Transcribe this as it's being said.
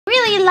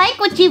really like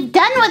what you've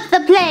done with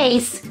the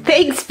place.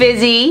 Thanks,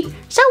 Fizzy.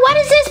 So what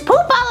is this poop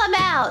all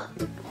about?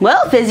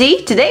 Well,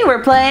 Fizzy, today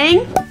we're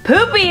playing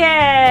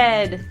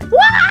Poopyhead.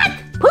 What?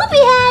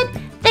 Poopyhead?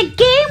 The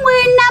game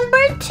where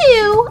number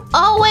 2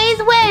 always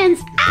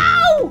wins.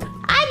 Ow!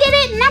 I get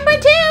it, number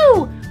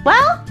 2.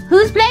 Well,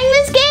 who's playing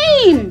this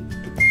game?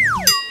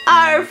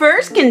 Our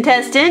first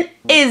contestant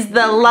is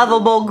the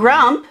lovable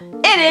grump.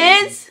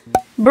 It is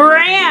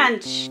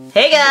Branch.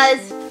 Hey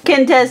guys.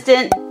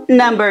 Contestant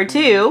number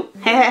 2.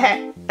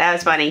 That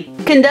was funny.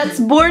 Conducts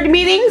board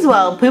meetings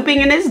while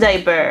pooping in his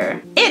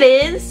diaper. It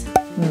is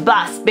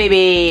Boss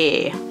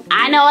Baby.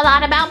 I know a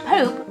lot about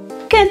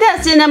poop.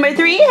 Contestant number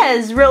 3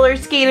 has roller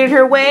skated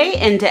her way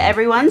into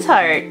everyone's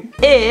heart.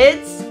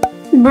 It's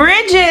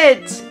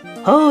Bridget.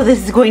 Oh,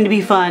 this is going to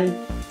be fun.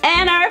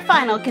 And our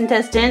final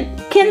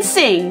contestant can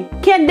sing,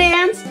 can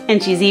dance,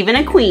 and she's even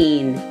a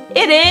queen.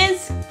 It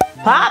is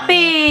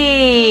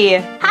Poppy.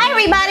 Hi,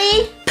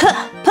 everybody.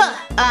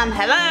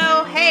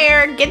 Hello,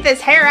 hair. Get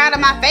this hair out of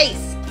my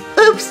face.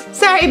 Oops,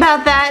 sorry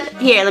about that.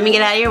 Here, let me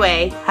get out of your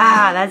way.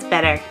 Ah, that's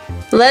better.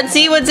 Let's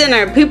see what's in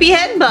our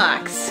Poopyhead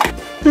box.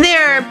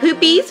 There are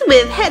poopies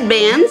with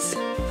headbands,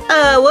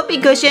 a whoopee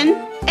cushion,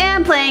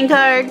 and playing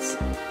cards.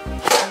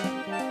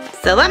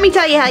 So let me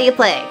tell you how you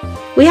play.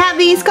 We have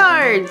these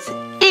cards,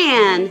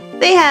 and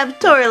they have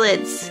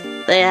toilets,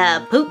 they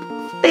have poop,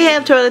 they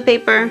have toilet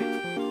paper,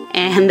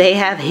 and they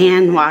have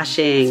hand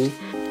washing.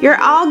 You're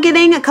all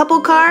getting a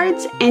couple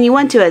cards, and you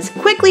want to, as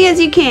quickly as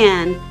you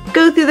can,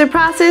 go through the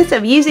process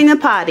of using the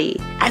potty.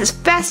 As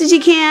fast as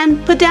you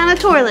can, put down a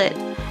toilet,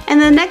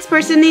 and the next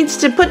person needs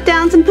to put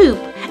down some poop.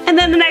 And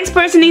then the next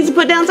person needs to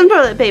put down some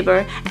toilet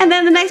paper. And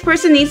then the next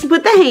person needs to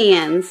put the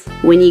hands.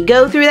 When you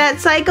go through that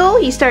cycle,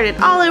 you start it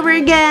all over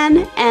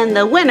again. And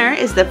the winner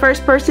is the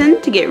first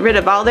person to get rid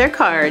of all their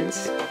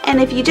cards. And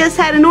if you just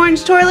had an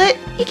orange toilet,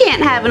 you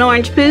can't have an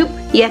orange poop.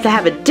 You have to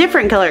have a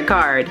different color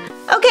card.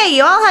 Okay,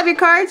 you all have your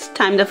cards.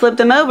 Time to flip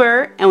them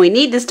over. And we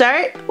need to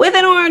start with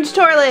an orange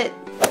toilet.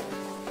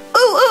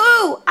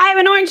 Ooh, I have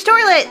an orange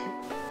toilet.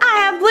 I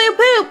have blue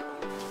poop.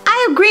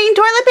 I have green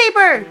toilet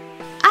paper.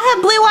 I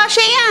have blue wash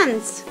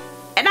hands.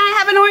 And I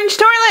have an orange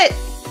toilet.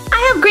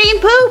 I have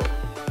green poop.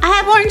 I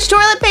have orange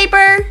toilet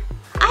paper.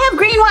 I have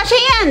green wash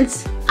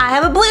hands. I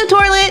have a blue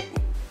toilet.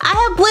 I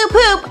have blue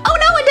poop. Oh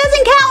no, it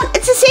doesn't count.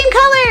 It's the same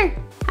color.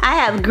 I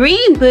have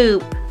green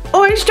poop.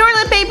 Orange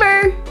toilet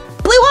paper.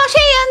 Blue wash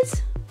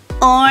hands.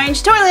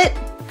 Orange toilet.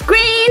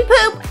 Green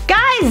poop.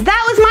 Guys,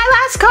 that was my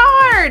last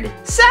card.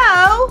 So,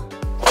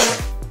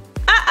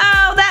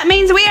 uh-oh, that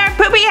means we are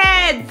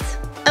Poopyheads.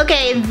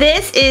 Okay,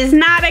 this is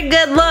not a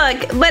good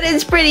look, but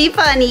it's pretty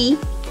funny.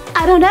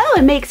 I don't know,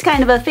 it makes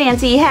kind of a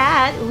fancy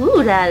hat.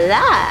 Ooh la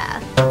la.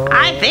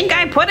 I think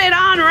I put it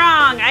on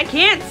wrong. I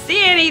can't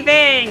see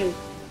anything.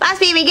 Boss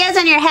Baby, goes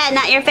on your head,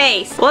 not your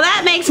face. Well,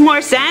 that makes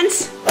more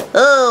sense.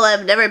 Oh,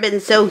 I've never been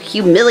so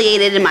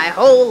humiliated in my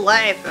whole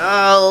life.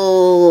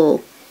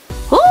 Oh.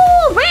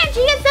 Ooh, Branch,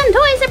 you get some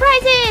toy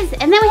surprises.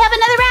 And then we have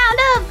another round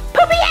of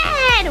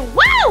Poopyhead.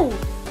 Whoa!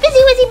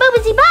 Fizzy Wizzy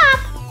Boobizzy Bop.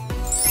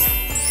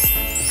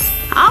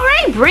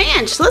 Alright,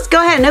 Branch, let's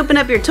go ahead and open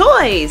up your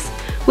toys.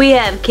 We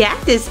have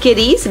Cactus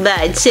Kitties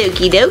by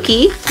Toki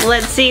Doki.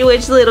 Let's see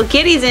which little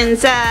kitty's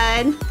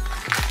inside.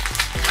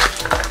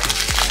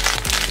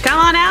 Come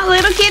on out,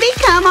 little kitty,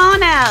 come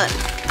on out.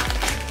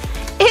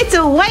 It's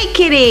a white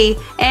kitty,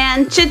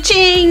 and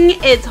cha-ching,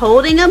 it's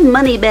holding a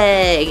money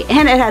bag,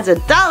 and it has a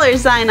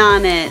 $sign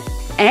on it.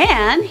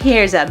 And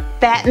here's a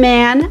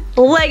Batman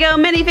Lego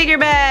minifigure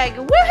bag.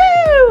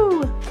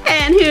 Woohoo!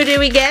 And who do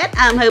we get?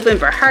 I'm hoping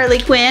for Harley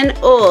Quinn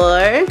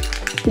or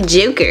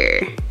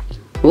Joker.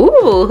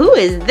 Ooh, who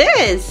is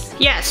this?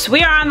 Yes,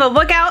 we are on the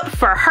lookout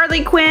for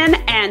Harley Quinn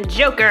and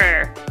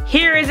Joker.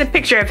 Here is a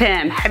picture of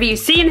him. Have you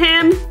seen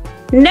him?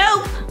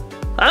 Nope.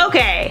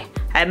 Okay,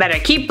 I better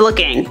keep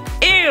looking.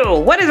 Ew,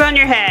 what is on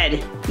your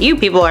head? You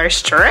people are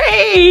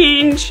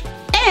strange.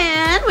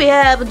 And we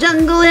have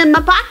Jungle in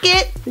my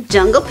pocket,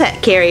 Jungle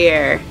Pet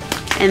Carrier.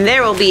 And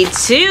there will be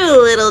 2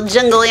 little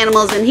jungle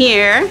animals in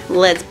here.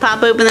 Let's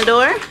pop open the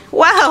door.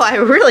 Wow, I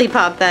really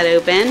popped that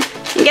open.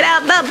 Get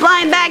out the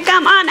blind bag,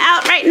 come on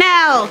out right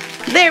now.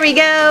 There we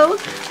go.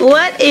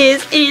 What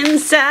is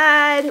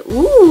inside?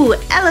 Ooh,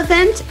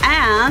 elephant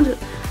and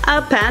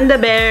a panda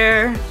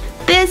bear.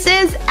 This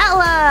is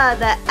Ella,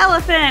 the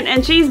elephant,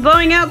 and she's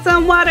blowing out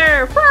some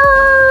water.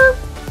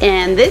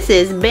 And this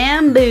is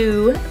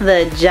Bamboo,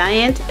 the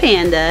giant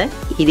panda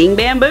eating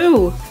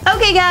bamboo.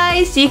 Okay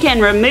guys, you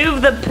can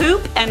remove the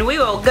poop and we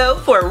will go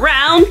for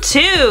round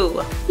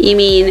 2. You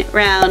mean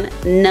round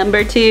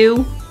number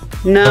 2?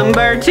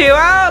 Number 2,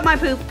 oh my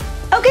poop.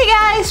 Okay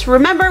guys,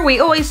 remember we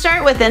always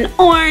start with an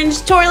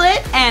orange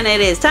toilet and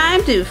it is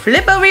time to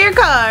flip over your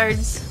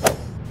cards.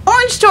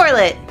 Orange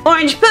toilet,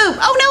 orange poop,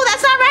 oh no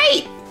that's not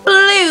right.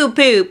 Blue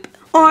poop,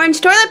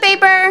 orange toilet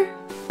paper,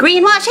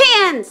 green wash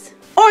hands,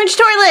 orange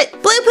toilet,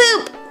 blue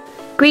poop,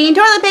 green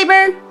toilet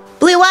paper,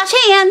 blue wash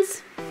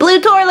hands, blue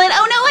toilet,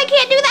 oh no I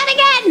can't do that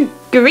again.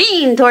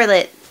 Green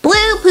toilet,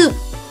 blue poop,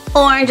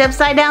 orange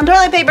upside down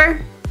toilet paper,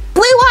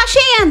 blue wash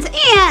hands,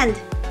 and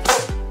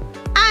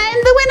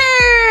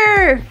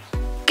here.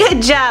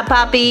 Good job,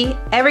 Poppy.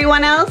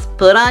 Everyone else,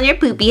 put on your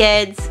poopy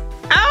heads.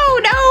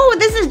 Oh no,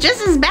 this is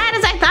just as bad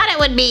as I thought it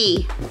would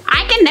be.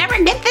 I can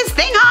never get this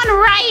thing on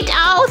right.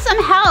 Oh,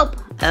 some help.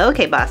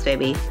 Okay, Boss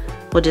Baby.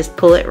 We'll just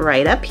pull it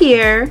right up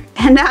here.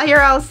 And now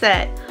you're all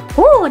set.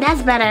 Ooh,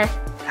 that's better.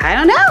 I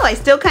don't know. I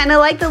still kind of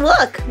like the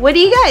look. What do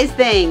you guys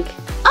think?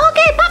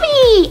 Okay,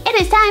 Poppy,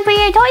 it is time for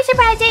your toy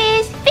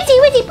surprises. Fizzy,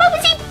 wizzy,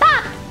 poopy,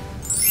 pop.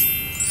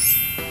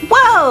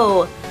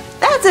 Whoa,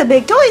 that's a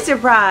big toy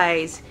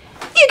surprise.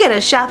 You get a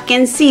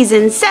Shopkins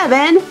Season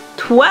 7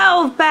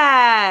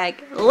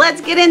 12-pack.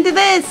 Let's get into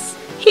this.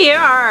 Here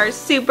are our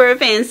super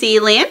fancy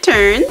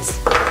lanterns.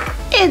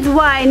 It's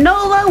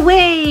Wynola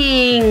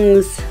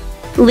wings.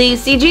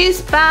 Lucy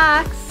juice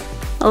box.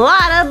 A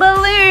lot of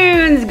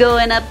balloons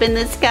going up in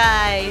the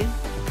sky.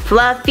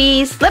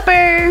 Fluffy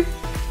slipper.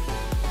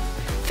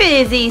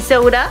 Fizzy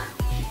soda.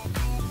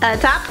 A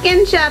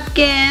Topkin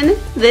Shopkin.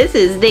 This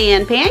is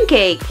Dan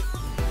Pancake.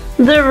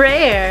 The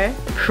rare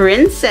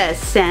Princess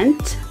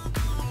Scent.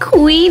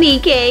 Queenie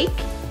Cake.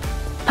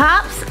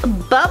 Pop's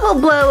Bubble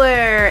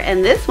Blower.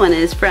 And this one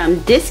is from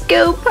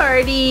Disco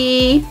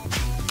Party.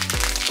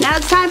 Now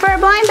it's time for our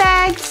blind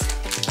bags.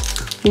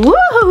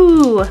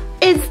 Woohoo!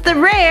 It's the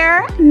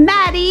rare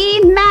Maddie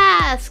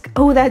Mask.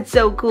 Oh, that's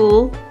so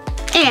cool.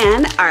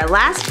 And our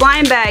last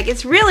blind bag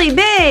is really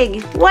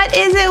big. What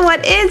is it?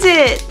 What is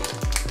it?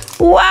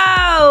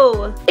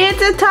 Wow!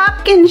 It's a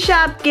Topkin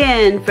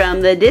Shopkin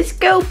from the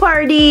Disco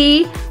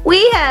Party.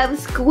 We have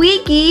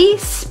Squeaky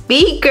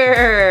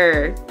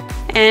Speaker.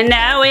 And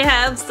now we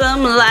have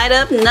some light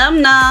up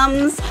num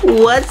nums.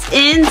 What's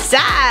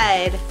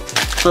inside?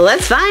 Well,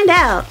 let's find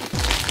out.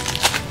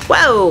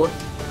 Whoa!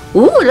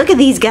 Ooh, look at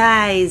these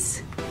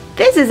guys.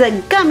 This is a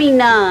gummy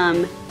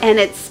num, and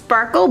it's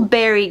Sparkle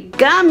Berry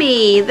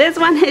Gummy. This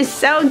one is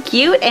so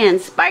cute and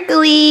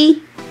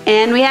sparkly.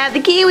 And we have the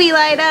kiwi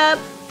light up.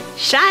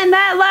 Shine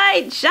that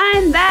light,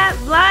 shine that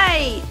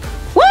light.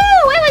 Woo,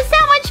 it was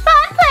so much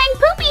fun playing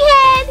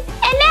Poopyhead.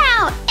 And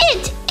now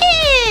it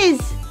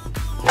is.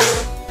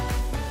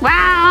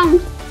 Wow,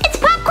 it's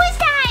pop quiz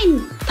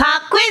time.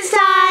 Pop quiz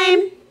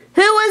time.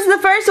 Who was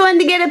the first one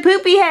to get a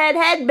Poopyhead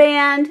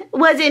headband?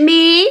 Was it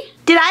me?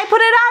 Did I put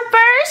it on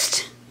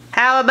first?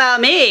 How about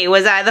me?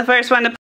 Was I the first one to